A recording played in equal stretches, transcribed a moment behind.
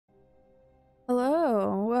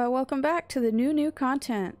Hello, welcome back to the new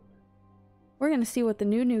content. We're gonna see what the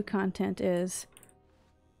new content is.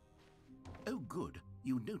 Oh good,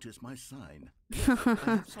 you noticed my sign. Yes, I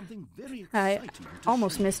have something very exciting I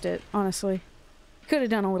almost missed it, honestly. Could have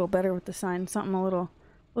done a little better with the sign, something a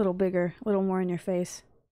little bigger, a little more in your face.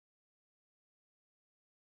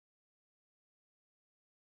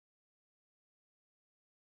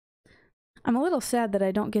 I'm a little sad that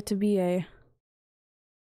I don't get to be a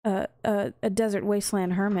desert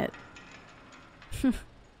wasteland hermit.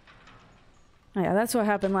 Yeah, that's what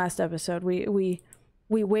happened last episode. We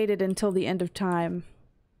waited until the end of time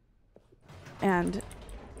and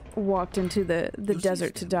walked into the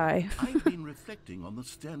desert to die. I've been reflecting on the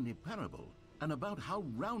Stanley parable and about how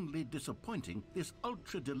roundly disappointing this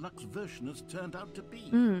ultra deluxe version has turned out to be.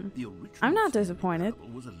 The original I'm not Stanley disappointed.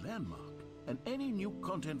 parable was a landmark, and any new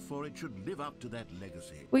content for it should live up to that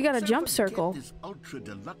legacy. We got a jump forget circle. This ultra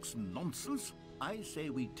deluxe nonsense. I say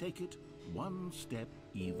we take it one step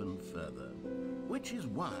even further, which is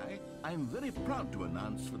why I'm very proud to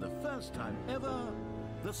announce for the first time ever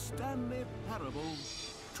the Stanley Parable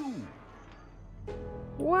 2.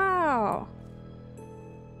 Wow.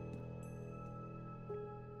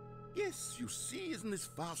 Yes, you see, isn't this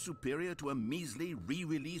far superior to a measly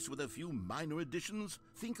re-release with a few minor additions?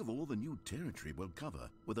 Think of all the new territory we'll cover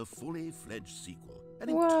with a fully fledged sequel. An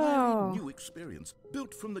entirely new experience,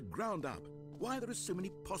 built from the ground up. Why, there are so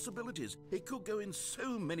many possibilities. It could go in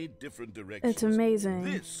so many different directions. It's amazing.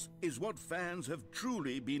 This is what fans have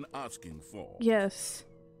truly been asking for. Yes.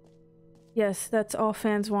 Yes, that's all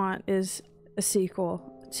fans want, is a sequel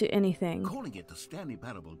to anything. Calling it the Stanley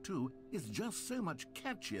Parable 2 is just so much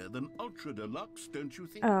catchier than Ultra Deluxe, don't you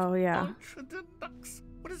think? Oh, yeah. Ultra Deluxe?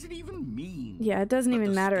 What does it even mean? Yeah, it doesn't But even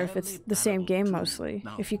the matter if Stanley it's the same Parable game 2. mostly.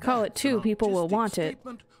 Now If you call it that's 2, an people will artistic want it.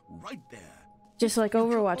 statement right there. Just like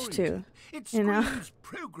Overwatch 2. Future-oriented. It You know? screams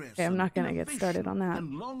progress Okay, I'm not and gonna get started on that.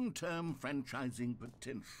 and long-term franchising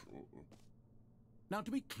potential. Now, to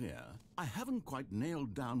be clear, I haven't quite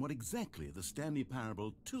nailed down what exactly the Stanley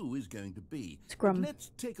Parable 2 is going to be. Scrum. But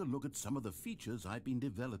let's take a look at some of the features I've been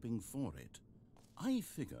developing for it. I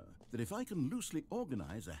figure that if I can loosely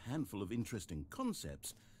organize a handful of interesting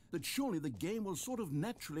concepts, that surely the game will sort of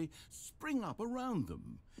naturally spring up around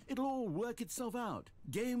them. It'll all work itself out.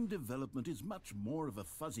 Game development is much more of a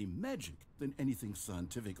fuzzy magic than anything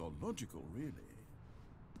scientific or logical, really.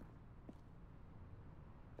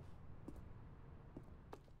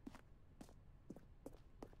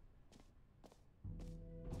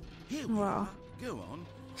 Here we Wow. are. Go on,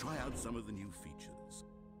 try out some of the new features.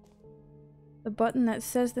 The button that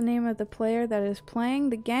says the name of the player that is playing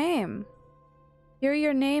the game. Hear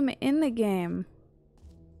your name in the game.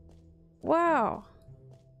 Wow.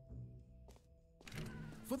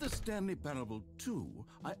 For the Stanley Parable 2,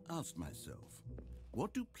 I asked myself,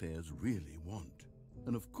 what do players really want?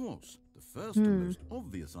 And of course, the first and most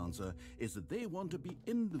obvious answer is that they want to be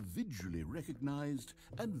individually recognized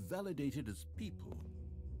and validated as people.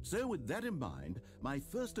 So with that in mind, my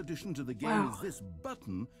first addition to the game is this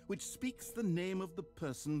button which speaks the name of the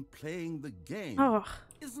person playing the game. Oh,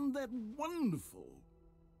 Isn't that wonderful?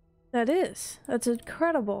 that is. That's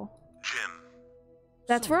incredible. Jim.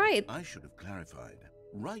 That's Sorry, right. I should have clarified.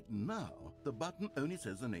 Right now, the button only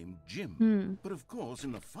says the name Jim. But of course,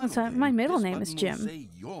 in the final game, my middle this name is button will Jim. say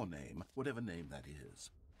your name, whatever name that is.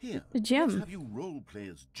 Here, Jim. let's have you role play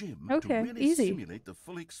as Jim Okay, to really easy. simulate the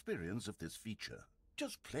full experience of this feature.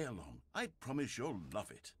 Just play along. I promise you'll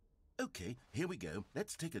love it. Okay, here we go.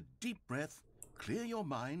 Let's take a deep breath, clear your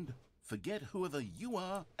mind, forget whoever you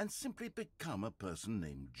are, and simply become a person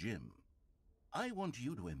named Jim. I want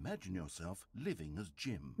you to imagine yourself living as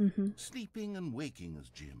Jim, sleeping and waking as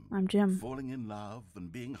Jim. I'm Jim. Falling in love and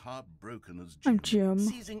being heartbroken as Jim. I'm Jim.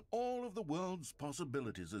 Seizing all of the world's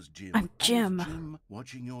possibilities as Jim. I'm Jim. As Jim,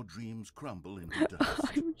 watching your dreams crumble into dust.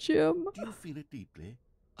 I'm Jim. Do you feel it deeply?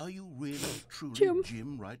 Are you really, truly Jim.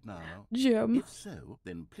 Jim right now? Jim. If so,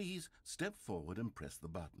 then please step forward and press the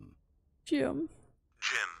button. Jim.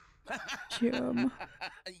 Jim. Jim.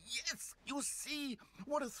 Yes! You see!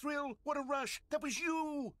 What a thrill! What a rush! That was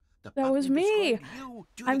you! The That was button me. described you.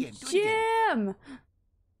 Do it I'm again. Do it again.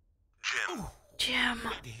 Jim. Jim. Jim.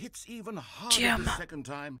 It hits even harder Jim. the second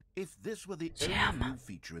time. If this were the Jim. only new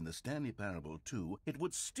feature in the Stanley Parable 2, it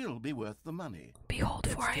would still be worth the money. Behold,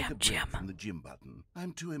 Let's for I take a am break Jim. from the Jim button.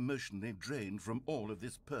 I'm too emotionally drained from all of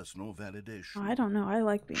this personal validation. I don't know. I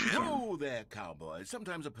like being Jim. Oh, there, cowboy.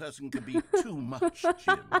 Sometimes a person can be too much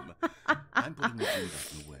Jim. I'm putting the Jim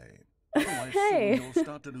button away. Otherwise, Hey. soon you'll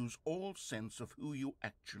start to lose all sense of who you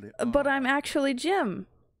actually are. But I'm actually Jim.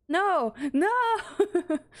 No. No.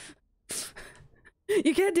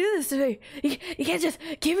 You can't do this to me. You can't just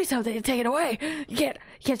give me something and take it away. You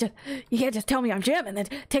can't just tell me I'm Jim and then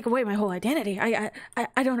take away my whole identity. I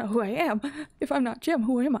don't know who I am. If I'm not Jim,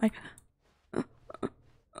 who am I?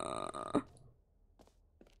 I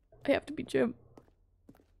have to be Jim.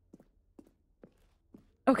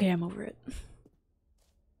 Okay, I'm over it.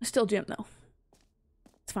 Still Jim though.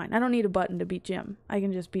 It's fine. I don't need a button to be Jim. I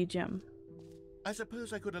can just be Jim. I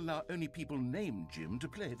suppose I could allow only people named Jim to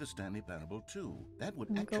play the Stanley Parable too. That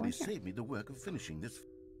would actually save me the work of finishing this.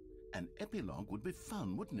 An epilogue would be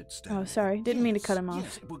fun, wouldn't it, Stanley? Oh, sorry. Didn't mean to cut him off.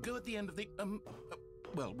 Yes, it will go at the end of the,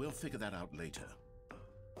 well, we'll figure that out later.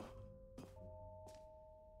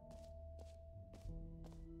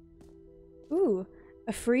 Ooh,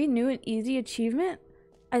 a free, new, and easy achievement?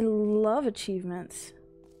 I love achievements.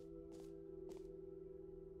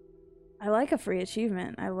 I like a free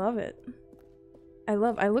achievement. I love it. I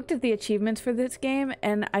looked at the achievements for this game,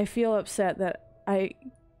 and I feel upset that I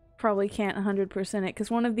probably can't 100% it, because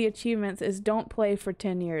one of the achievements is don't play for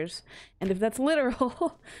 10 years. And if that's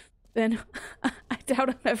literal, then I doubt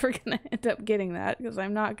I'm ever going to end up getting that, because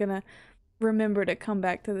I'm not going to remember to come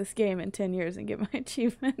back to this game in 10 years and get my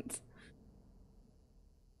achievements.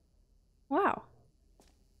 Wow.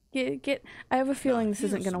 I have a feeling this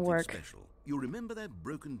isn't going to work. Special. You remember that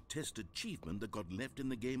broken test achievement that got left in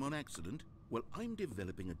the game on accident? Well, I'm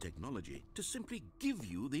developing a technology to simply give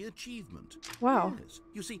you the achievement. Wow. Yes.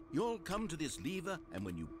 You see, you'll come to this lever, and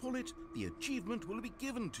when you pull it, the achievement will be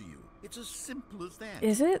given to you. It's as simple as that.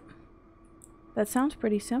 Is it? That sounds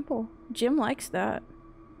pretty simple. Jim likes that.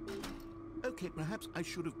 Okay, perhaps I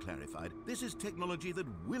should have clarified. This is technology that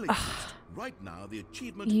will exist. Right now, the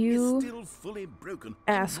achievement You is still fully broken.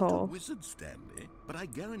 asshole. I'm not a wizard, Stanley, but I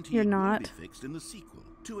guarantee You're it not. will be fixed in the sequel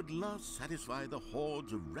to at last satisfy the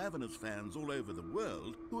hordes of ravenous fans all over the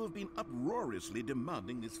world who have been uproariously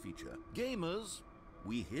demanding this feature. Gamers,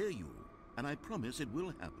 we hear you, and I promise it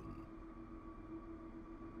will happen.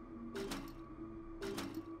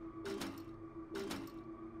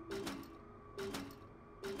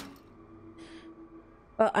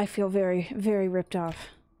 I feel very, very ripped off.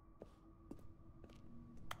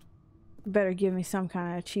 You better give me some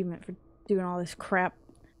kind of achievement for doing all this crap.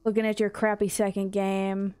 Looking at your crappy second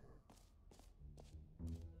game.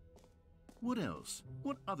 What else?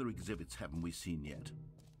 What other exhibits haven't we seen yet?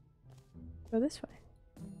 Go this way.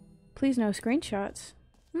 Please no screenshots.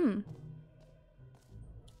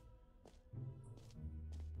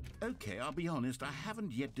 Okay, I'll be honest, I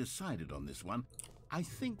haven't yet decided on this one. I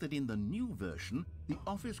think that in the new version, the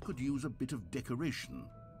office could use a bit of decoration,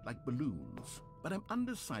 like balloons. But I'm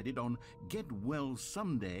undecided on Get Well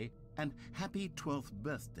Someday and Happy 12th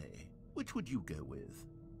Birthday. Which would you go with?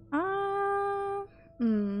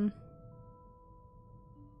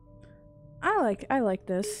 I like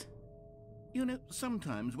this. You know,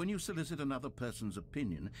 sometimes when you solicit another person's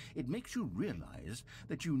opinion, it makes you realize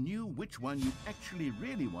that you knew which one you actually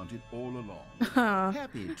really wanted all along.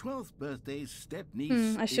 Happy 12th birthday,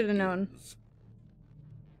 step-niece. I should have known.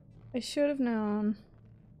 I should have known.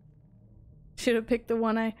 Should have picked the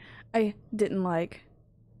one I didn't like.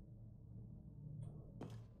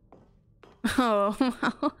 Oh.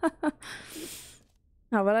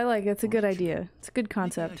 No, but I like it. It's a good idea. It's a good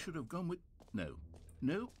concept. I should have gone with...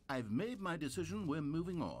 No, I've made my decision. We're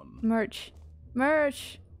moving on. Merch.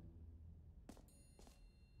 Merch!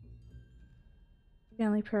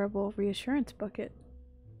 Stanley Parable Reassurance Bucket.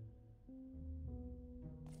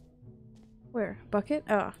 Where? Bucket?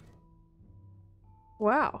 Oh.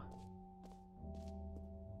 Wow.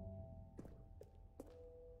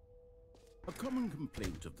 A common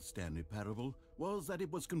complaint of the Stanley Parable was that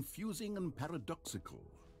it was confusing and paradoxical,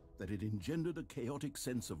 that it engendered a chaotic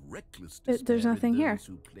sense of reckless despair There's nothing in here. those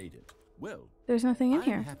who played it. Well, There's nothing in I'm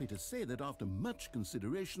here. happy to say that after much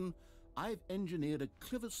consideration, I've engineered a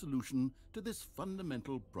clever solution to this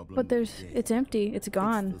fundamental problem. But today. it's empty. It's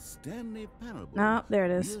gone. It's the Stanley Parable Ah, there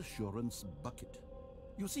it is. Reassurance Bucket.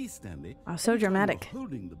 You see, Stanley, Oh, so every time dramatic. you're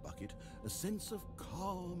holding the bucket, a sense of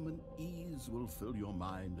calm and ease will fill your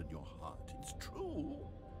mind and your heart. It's true.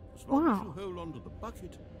 As long as you hold on to the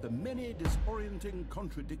bucket, the many disorienting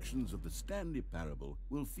contradictions of the Stanley Parable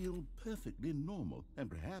will feel perfectly normal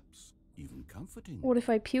and perhaps even comforting. What if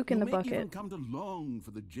I puke in the You may even bucket? come to long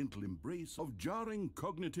for the gentle embrace of jarring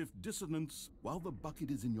cognitive dissonance while the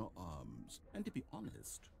bucket is in your arms. And to be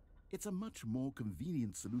honest, it's a much more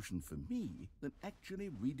convenient solution for me than actually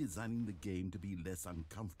redesigning the game to be less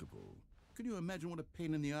uncomfortable. Can you imagine what a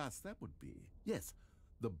pain in the ass that would be? Yes,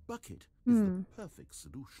 the bucket is the perfect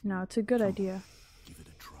solution. No, it's a good Come idea. on, give it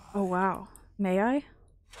a try. Oh, wow. May I?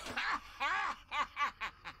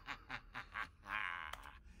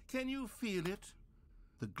 Can you feel it?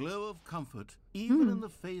 The glow of comfort, even in the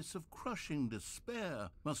face of crushing despair,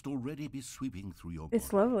 must already be sweeping through your body.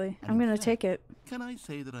 It's lovely. And I'm in gonna fact, take it. Can I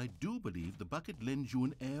say that I do believe the bucket lends you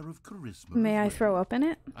an air of charisma? May I as well? throw up in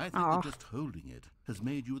it? I think Aw. that just holding it has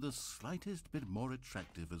made you the slightest bit more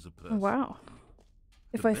attractive as a person. Wow.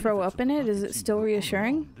 If The I throw benefits up of in the it, is bucket it seem still to go on and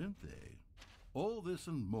reassuring? on, don't they? All this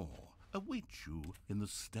and more await you in the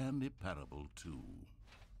Stanley Parable 2.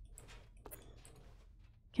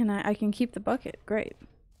 I can keep the bucket. Great.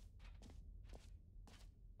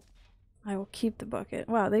 I will keep the bucket.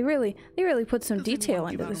 Wow, they really put some Does detail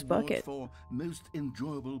anyone into give out this awards bucket. for most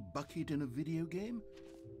enjoyable bucket in a video game?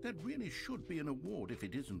 That really should be an award if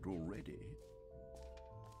it isn't already.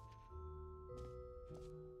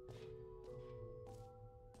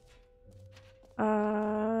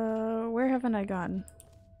 Where haven't I gone?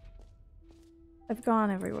 I've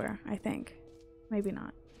gone everywhere, I think. Maybe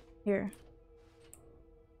not. Here.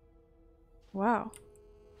 Wow.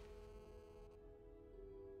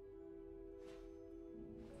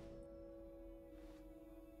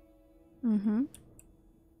 Mm-hmm.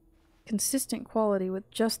 Consistent quality with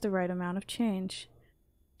just the right amount of change.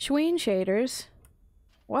 Schween shaders.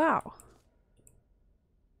 Wow.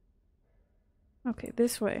 Okay,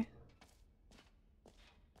 this way.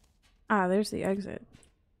 Ah, there's the exit.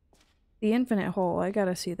 The infinite hole, I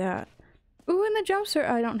gotta see that. Ooh, and the jump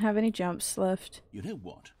circle. I don't have any jumps left. You know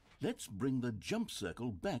what? Let's bring the jump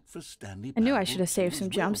circle back for Stanley. I knew I Parable should have saved 2 some as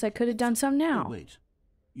well. jumps. I could have done some now. Oh, wait.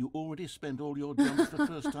 You already spent all your jumps the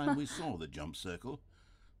first time we saw the jump circle?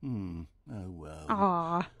 Oh well.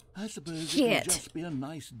 Aw. I suppose it Shit. will just be a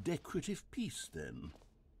nice decorative piece then.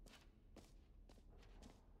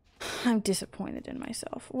 I'm disappointed in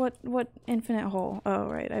myself. What infinite hole? Oh,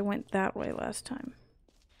 right. I went that way last time.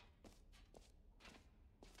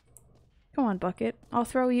 Come on, bucket. I'll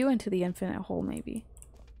throw you into the infinite hole, maybe.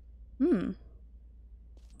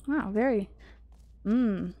 Wow, very...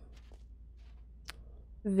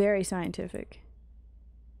 Very scientific.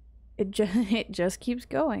 It just keeps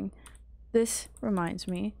going. This reminds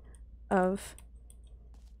me of...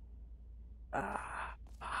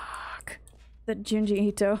 fuck. The Junji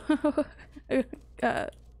Ito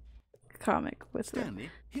comic with Stanley,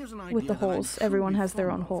 here's an with idea the that I'm holes. Everyone truly has their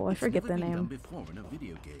fond own of. hole. I It's forget never the been done name. before in a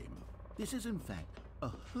video game. This is in fact a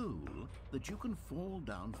hole that you can fall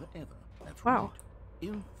down forever. That's Wow. right.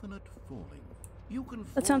 Infinite falling. You can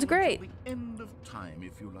fall That sounds great. until the end of time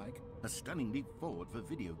if you like. A stunning leap forward for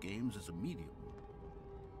video games as a medium.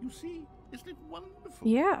 You see, isn't it wonderful?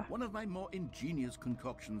 Yeah. One of my more ingenious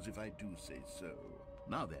concoctions, if I do say so.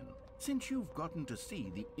 Now then, since you've gotten to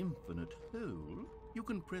see the infinite hole, you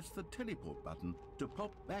can press the teleport button to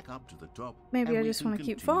pop back up to the top. Maybe and I we just can want to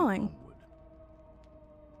keep continue falling. onward.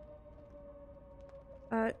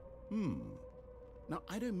 Now,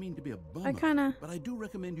 I don't mean to be a bummer, kinda- but I do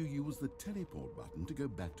recommend you use the teleport button to go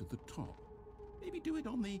back to the top. Maybe do it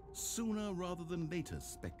on the sooner rather than later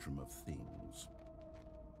spectrum of things.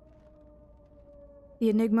 The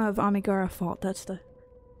Enigma of Amigara Fault. That's the...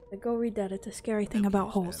 Go read that. It's a scary thing about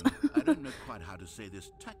Okay, holes. Stanley, I don't know quite how to say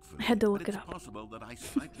this tactfully. I had to but look it it's up. possible that I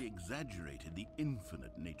slightly exaggerated the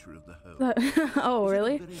infinite nature of the hole. Oh, Is it a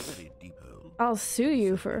really? very, very deep hole? I'll sue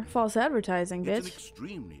you for false advertising, It's an bitch.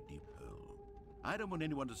 extremely deep hole. I don't want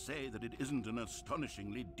anyone to say that it isn't an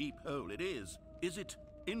astonishingly deep hole. It is. Is it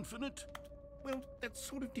infinite? Well, that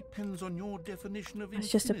sort of depends on your definition of infinity.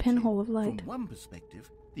 It's just a pinhole of light. From one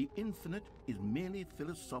perspective, the infinite is merely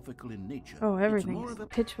philosophical in nature. Oh, It's everything's more of a...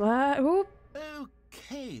 pitch black. Oop.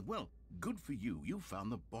 Okay, well, good for you. You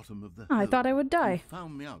found the bottom of the Oh, I hole. thought I would die. You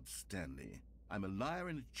found me out, Stanley. I'm a liar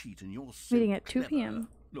and a cheat, and you're so Meeting at 2 clever. p.m.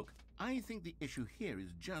 Look, I think the issue here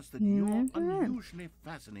is just that Never you're mind. unusually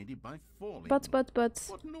fascinated by falling. Butts.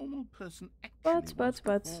 What normal person actually Butts. wants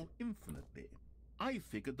to fall infinitely? I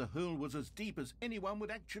figured the hole was as deep as anyone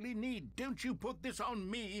would actually need. Don't you put this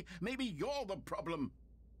on me. Maybe you're the problem.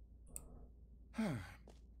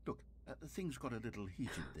 Look, things got a little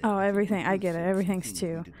heated there. Oh, I think everything. we I both get it. said some Everything's things 2.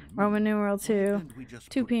 we didn't mean. Roman numeral Why 2. don't we just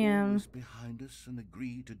 2 put all p.m. this behind us and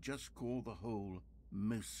agree to just call the hole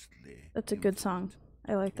mostly That's a good infinite? song.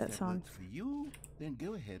 I like If that song. works for you, then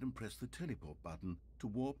go ahead and press the teleport button to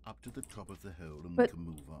warp up to the top of the hole and But- we can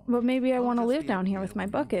move on. But maybe I I'll want to just live be down up here with my when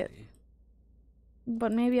you're bucket. ready.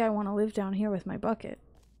 But maybe I want to live down here with my bucket.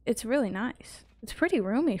 It's really nice. It's pretty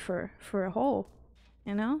roomy for a hole,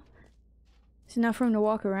 you know? It's enough room to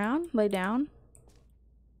walk around, lay down.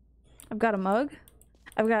 I've got a mug.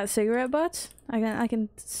 I've got cigarette butts. I can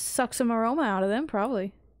suck some aroma out of them,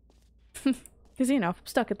 probably. Because, you know, if I'm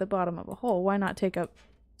stuck at the bottom of a hole, why not take up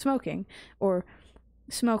smoking? Or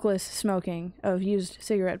smokeless smoking of used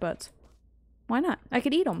cigarette butts? Why not? I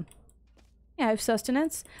could eat them. Yeah, I have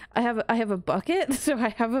sustenance. I have a bucket, so I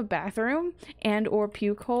have a bathroom and or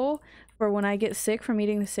puke hole for when I get sick from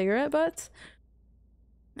eating the cigarette butts.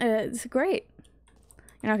 It's great.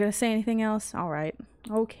 You're not gonna say anything else? Alright.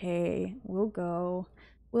 Okay, we'll go.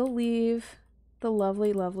 We'll leave the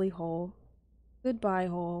lovely, lovely hole. Goodbye,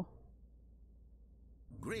 hole.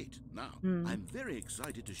 Great. Now, I'm very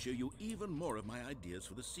excited to show you even more of my ideas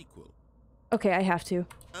for the sequel. Okay, I have to.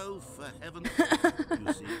 Oh, for heaven's sake.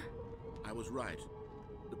 You see, I was right.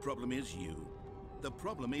 The problem is you. The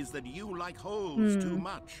problem is that you like holes too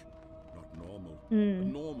much. Not normal. A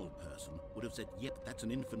normal person would have said, yep, that's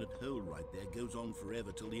an infinite hole right there. Goes on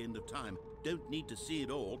forever till the end of time. Don't need to see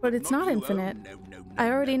it all. But it's not you. infinite. Oh, no,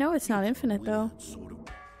 I already know it's not infinite, though. Sort of.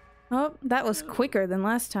 Oh, that was quicker than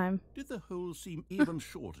last time. Did the hole seem even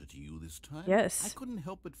shorter to you this time? Yes. I couldn't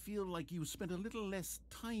help but feel like you spent a little less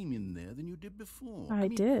time in there than you did before. I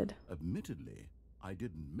mean, did. Admittedly, I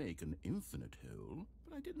didn't make an infinite hole,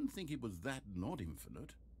 but I didn't think it was that not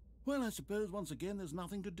infinite. Well, I suppose once again there's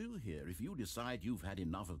nothing to do here. If you decide you've had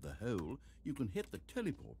enough of the hole, you can hit the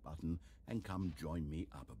teleport button and come join me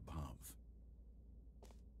up above.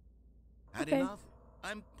 Had Okay. enough?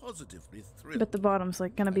 I'm positively thrilled. But the bottom's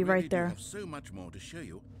like gonna be I really right there. do have so much more to show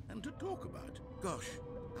you and to talk about. Gosh,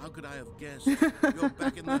 how could I have guessed? You're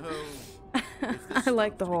back in the hole. If this I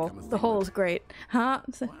like starts the to hole. become a The thing hole with- is great. Huh?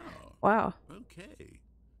 Wow. Wow. Okay.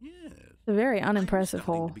 Yes. It's a very unimpressive I'm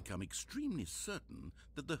starting hole. to become extremely certain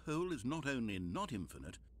that the hole is not only not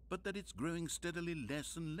infinite, but that it's growing steadily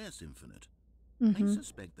less and less infinite. I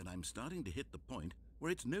suspect that I'm starting to hit the point where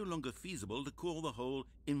it's no longer feasible to call the hole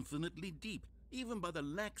infinitely deep, even by the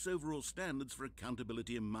lax overall standards for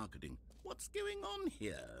accountability in marketing. What's going on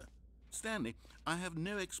here? Stanley, I have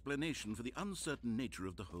no explanation for the uncertain nature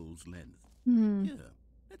of the hole's length. Here,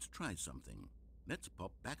 let's try something. Let's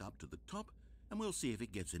pop back up to the top, and we'll see if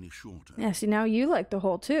it gets any shorter. Yeah, see, now you like the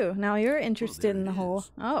hole too. Now you're interested Well, in there the it hole.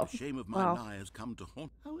 is. Oh, The shame of my wow. lie has come to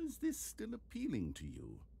haunt. How is this still appealing to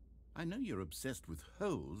you? I know you're obsessed with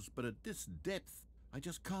holes, but at this depth, I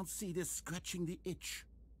just can't see this scratching the itch.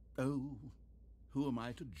 Oh, who am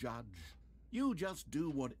I to judge? You just do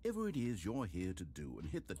whatever it is you're here to do and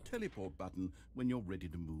hit the teleport button when you're ready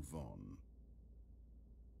to move on.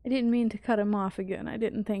 I didn't mean to cut him off again. I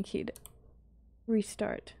didn't think he'd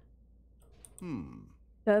restart.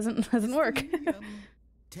 Doesn't work. The,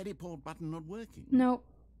 teleport button not working? Nope.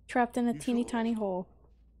 Trapped in a You teeny sure? tiny hole.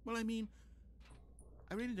 Well, I mean,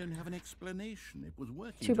 I really don't have an explanation. It was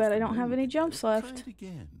working. Too bad just I a don't have moment any ago. jumps Try left. it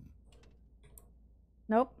again.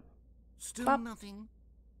 Nope. Still Pop. nothing?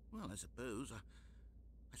 Well, I suppose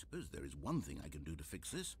there is one thing I can do to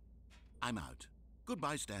fix this. I'm out.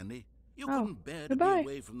 Goodbye, Stanley. You Oh, couldn't bear to goodbye. be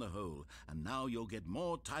away from the hole, and now you'll get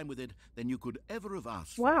more time with it than you could ever have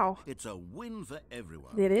asked for. Wow. It's a win for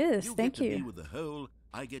everyone. It is. You Thank get to you. be with the hole.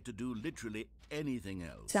 I get to do literally anything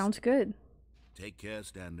else. Sounds good. Take care,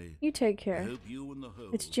 Stanley. You take I care. hope you and the hole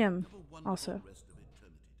It's Jim, have a wonderful also. rest of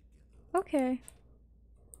eternity together. Okay.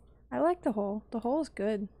 I like the hole. The hole's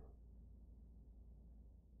good.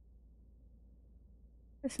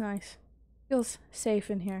 It's nice. Feels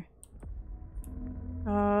safe in here.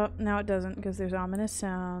 Now it doesn't because there's ominous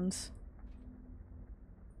sounds.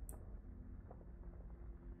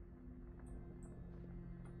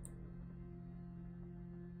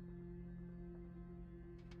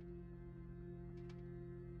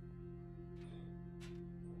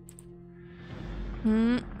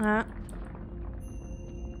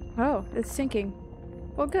 Oh, it's sinking.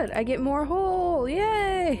 Well, good. I get more hole.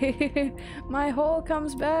 Yay! My hole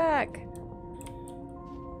comes back.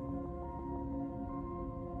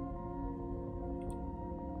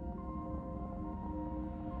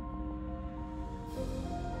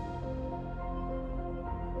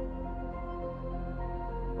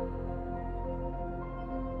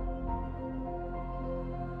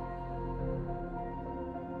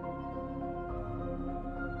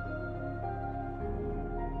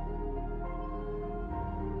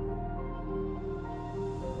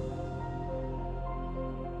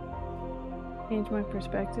 Change my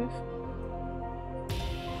perspective.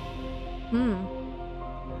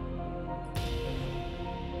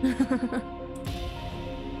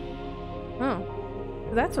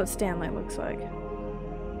 Oh. That's what Stanley looks like.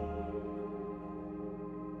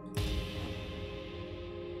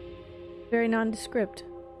 Very nondescript.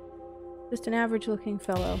 Just an average looking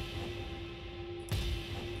fellow.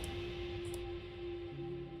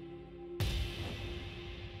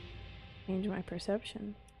 Change my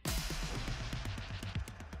perception.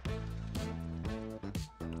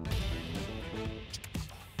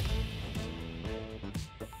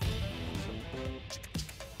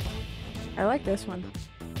 I like this one.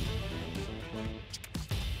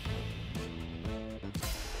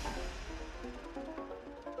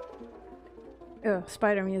 Ugh,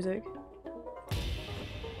 spider music.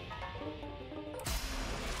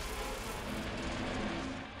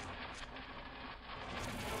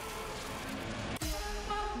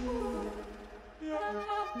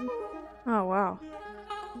 Oh wow.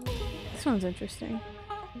 This one's interesting.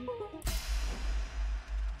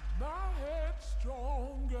 My head's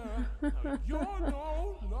stronger. Now you're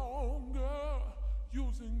no longer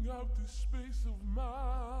using up this space of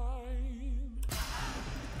mine.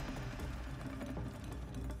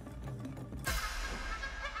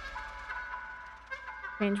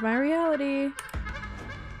 Change my reality.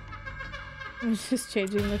 I'm just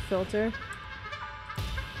changing the filter.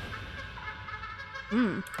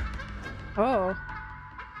 Oh.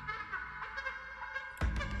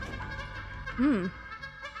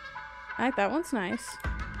 Alright, that one's nice.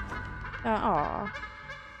 Aw.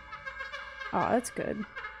 Aw, that's good.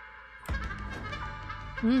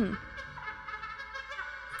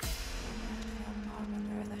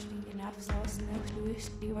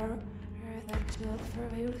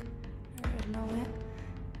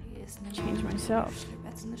 Change myself.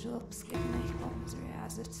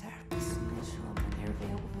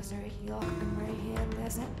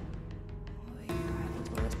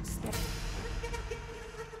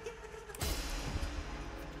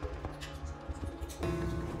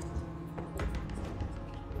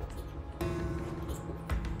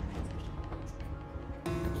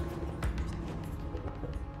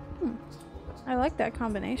 I like that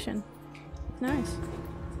combination. It's nice.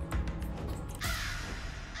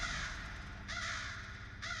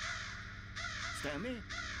 Stanley?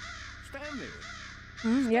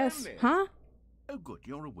 Stanley! Yes. Stanley! Huh? Oh good,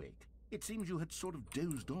 you're awake. It seems you had sort of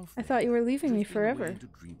dozed off. I thought you were leaving me drifting away forever. into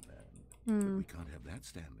dreamland. But we can't have that,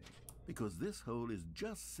 Stanley. Because this hole is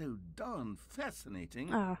just so darn fascinating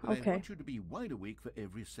Ah, that I okay. want you to be wide awake for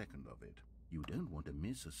every second of it. You don't want to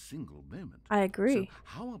miss a single moment. I agree. So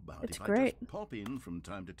how about It's if I great. just pop in from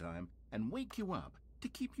time to time and wake you up to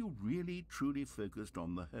keep you really, truly focused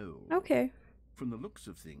on the hole? Okay. From the looks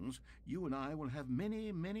of things, you and I will have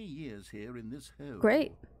many, many years here in this hole.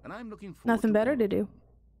 Great. And I'm looking forward Nothing to better all to of do. them.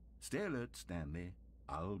 Stay alert, Stanley.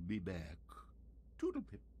 I'll be back. Toodle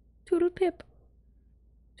pip. Toodle pip.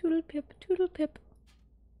 Toodle pip. Toodle pip.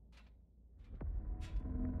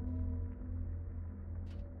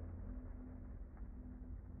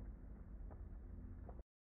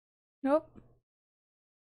 Nope.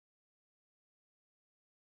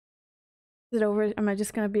 Is it over? Am I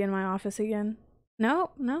just gonna be in my office again?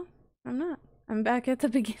 No, no, I'm not. I'm back at the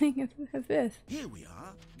beginning of this. Here we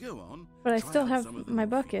are. Go on. But I Try still out have some of the my new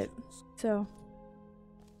bucket. features. So.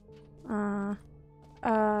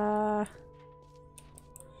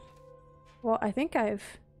 Well, I think I've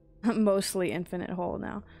mostly infinite hole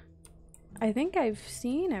now. I think I've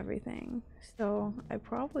seen everything. So I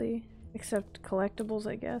probably, except collectibles,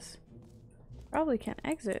 I guess. Probably can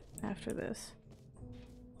exit after this.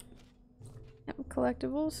 Yep,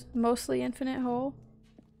 collectibles, mostly infinite hole.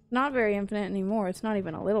 Not very infinite anymore. It's not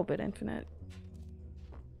even a little bit infinite.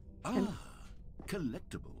 Ah,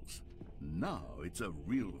 collectibles. Now it's a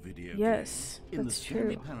real video Yes, game. In the that's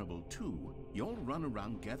Stanley true. Parable 2, you'll run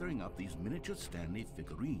around gathering up these miniature Stanley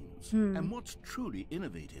figurines. Hmm. And what's truly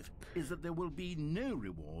innovative is that there will be no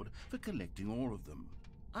reward for collecting all of them.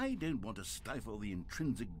 I don't want to stifle the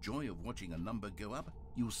intrinsic joy of watching a number go up.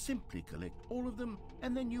 You simply collect all of them,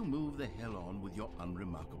 and then you move the hell on with your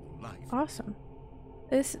unremarkable life. Awesome.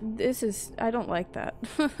 This is, I don't like that.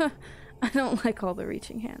 I don't like all the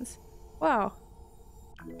reaching hands. Wow.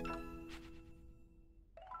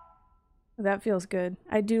 That feels good.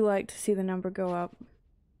 I do like to see the number go up.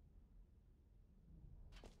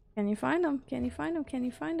 Can you find them? Can you find them? Can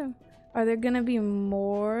you find them? Are there gonna be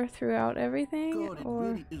more throughout everything? God, it or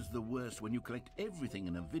really is the worst when you collect everything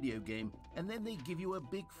in a video game and then they give you a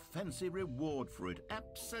big fancy reward for it.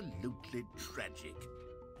 Absolutely tragic.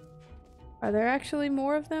 are there actually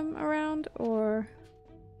more of them around? Or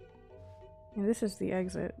yeah, this is the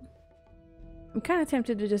exit. I'm kind of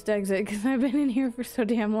tempted to just exit because I've been in here for so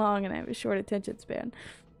damn long and I have a short attention span.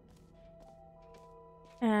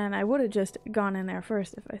 And I would have just gone in there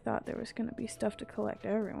first if I thought there was going to be stuff to collect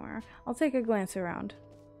everywhere. I'll take a glance around.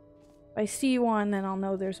 If I see one, then I'll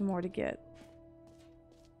know there's more to get.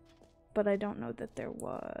 But I don't know that there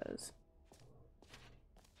was.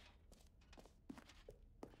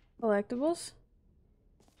 Collectibles?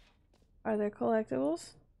 Are there collectibles?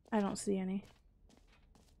 I don't see any.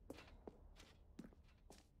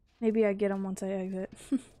 Maybe I get them once I exit.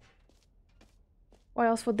 Why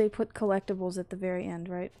else would they put collectibles at the very end,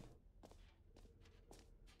 right?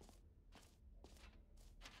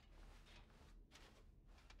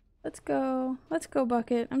 Let's go. Let's go,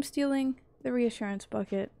 Bucket. I'm stealing. The reassurance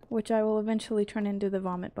bucket, which I will eventually turn into the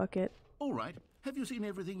vomit bucket. All right. Have you seen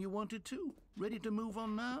everything you wanted to? Ready to move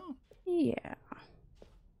on now? Yeah.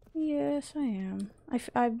 Yes, I am.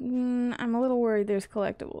 I'm a little worried there's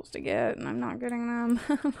collectibles to get, and I'm not getting them.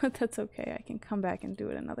 But that's okay. I can come back and do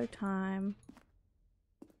it another time.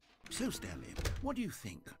 So, Stanley, what do you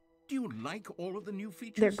think? Do you like all of the new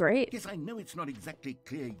features? They're great. Yes, I know it's not exactly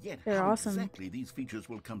clear yet They're how awesome. exactly these features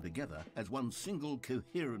will come together as one single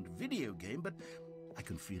coherent video game, but I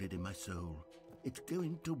can feel it in my soul. It's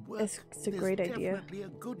going to work. It's a great idea. There's definitely a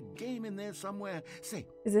good game in there somewhere. Say,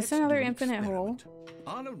 Is this let's another do an infinite hole? experiment.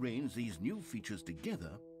 I'll arrange these new features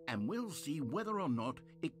together, and we'll see whether or not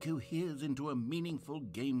it coheres into a meaningful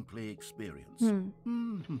gameplay experience.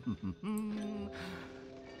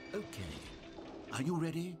 Okay. Are you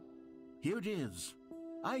ready? Here it is.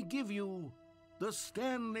 I give you the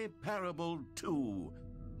Stanley Parable 2.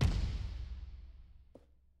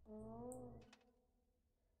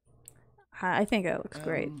 I think that looks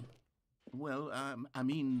great. Well, I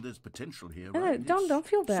mean, there's potential here, right? Don't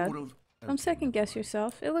feel bad. Sort of, Don't second guess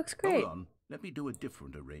yourself. It looks great. Hold on. Let me do a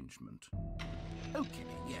different arrangement. Okay,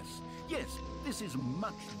 yes, this is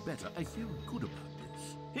much better. I feel good about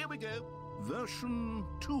this. Here we go. Version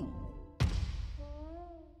 2.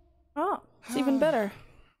 Oh, it's even better.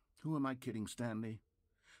 Who am I kidding, Stanley?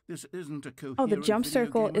 This isn't a coherent Oh, the jump video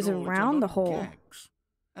circle game is at all. It's a around lot the of hole. gags.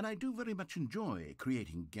 And I do very much enjoy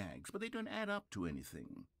creating gags, but they don't add up to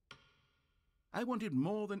anything. I wanted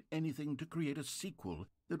more than anything to create a sequel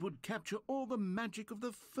that would capture all the magic of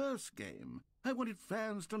the first game. I wanted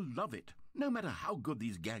fans to love it. No matter how good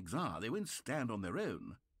these gags are, they won't stand on their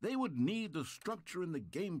own. They would need the structure and the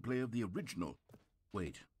gameplay of the original.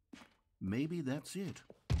 Wait, maybe that's it.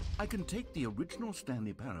 I can take the original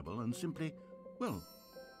Stanley Parable and simply, well,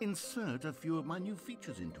 insert a few of my new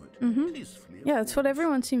features into it. Tastefully, of Yeah, that's what course,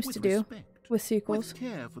 everyone seems with to do respect, with sequels. with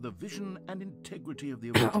care for the vision and integrity of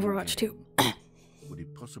the original Overwatch game. 2. Would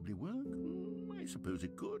it possibly work? I suppose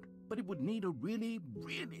it could. But it would need a really,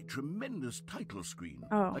 really tremendous title screen.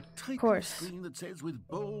 Oh, a title of course. screen that says with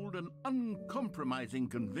bold and uncompromising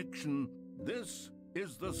conviction, "This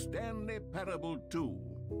is the Stanley Parable 2."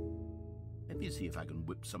 Let me see if I can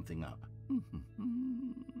whip something up.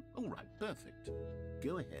 All right, perfect.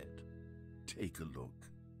 Go ahead. Take a look.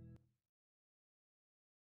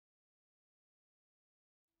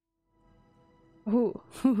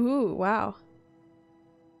 Ooh, wow.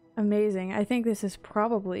 Amazing. I think this is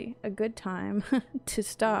probably a good time to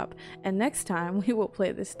stop. And next time we will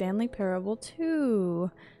play the Stanley Parable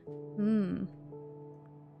 2.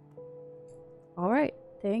 Alright.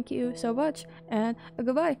 Thank you so much. And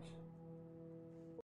goodbye.